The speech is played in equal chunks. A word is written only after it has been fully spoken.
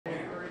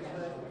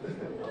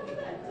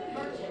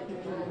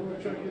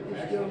try to get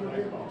this gentleman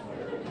here? All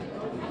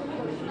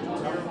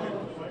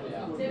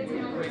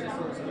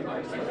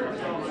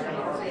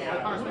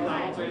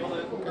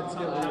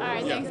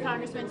right, thanks,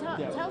 Congressman.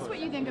 Tell us what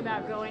you think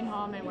about going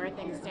home and where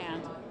things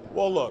stand.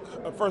 Well,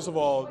 look, first of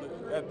all,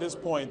 at this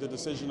point, the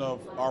decision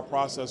of our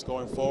process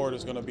going forward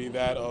is going to be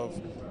that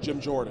of Jim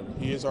Jordan.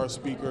 He is our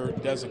speaker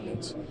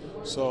designate,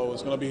 so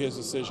it's going to be his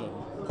decision.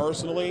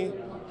 Personally,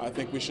 I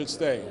think we should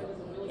stay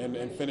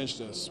and finish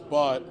this,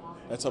 but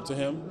that's up to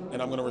him,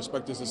 and I'm going to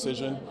respect his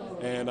decision,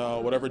 and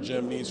whatever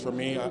Jim needs from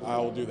me, I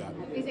will do that.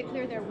 Is it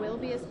clear there will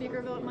be a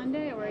speaker vote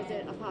Monday, or is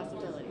it a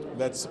possibility?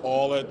 That's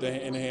all in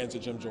the hands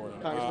of Jim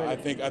Jordan. I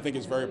think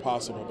it's very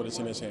possible, but it's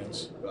in his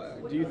hands.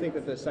 Do you think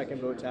that the second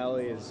vote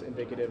tally is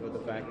indicative of the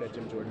fact that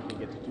Jim Jordan can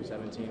get to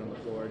 217 on the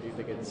floor? Do you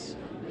think it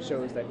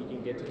shows that he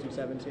can get to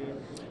 217?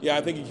 Yeah,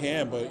 I think he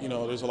can, but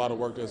there's a lot of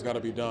work that's got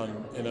to be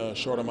done in a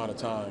short amount of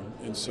time,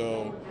 and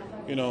so.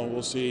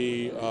 We'll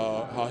see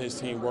how his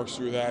team works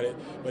through that.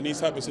 But in these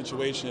type of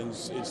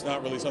situations, it's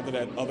not really something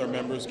that other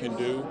members can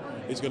do.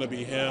 It's going to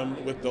be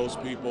him with those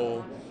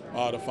people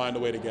to find a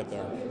way to get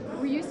there.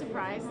 Were you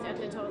surprised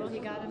at the total he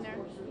got in there?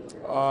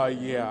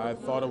 Yeah, I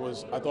thought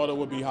it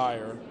would be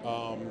higher.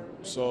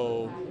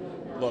 So,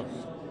 look,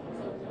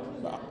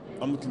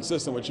 I'm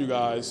consistent with you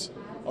guys.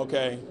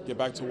 Okay, get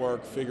back to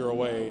work, figure a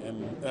way,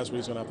 and that's what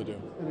he's going to have to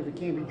do. And if it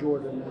can't be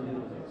Jordan,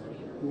 then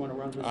you want to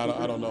run for speaker?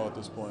 I don't know at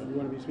this point. You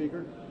want to be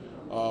speaker?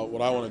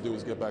 What I want to do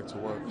is get back to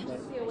work. Do you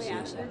see a way out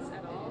of this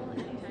at all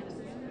anytime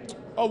soon?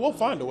 Oh, we'll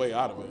find a way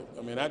out of it.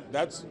 I mean,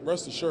 that's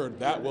rest assured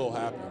that will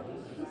happen.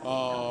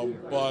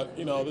 But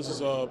this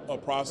is a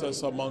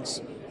process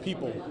amongst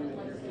people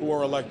who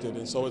are elected,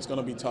 and so it's going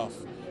to be tough.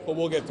 But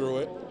we'll get through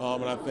it,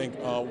 and I think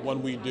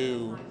when we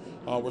do,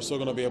 we're still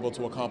going to be able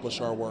to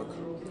accomplish our work.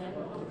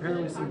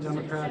 Apparently, some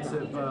Democrats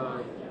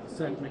have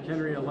sent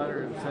McHenry a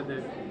letter and said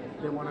that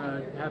they want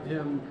to have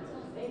him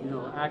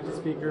act as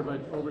speaker,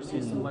 but oversee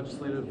some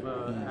legislative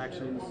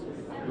actions,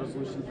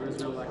 resolutions for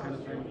Israel, that kind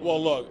of thing?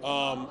 Well, look,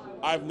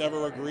 I've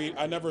never agreed.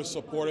 I never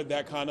supported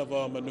that kind of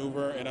a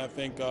maneuver, and I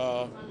think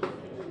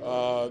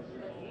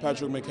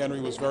Patrick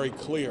McHenry was very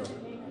clear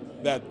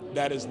that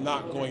that is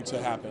not going to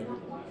happen.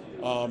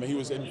 He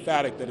was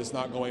emphatic that it's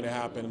not going to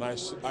happen, and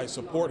I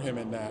support him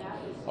in that.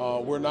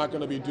 We're not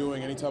going to be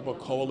doing any type of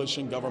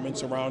coalition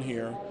governments around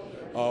here.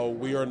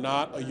 We are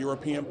not a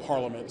European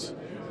Parliament.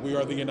 We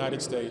are the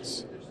United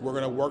States. We're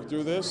going to work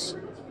through this.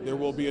 There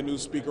will be a new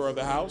Speaker of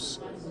the House,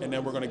 and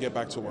then we're going to get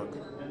back to work.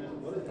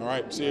 All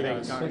right, see you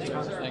guys. Thanks,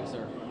 sir. Thanks,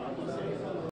 sir.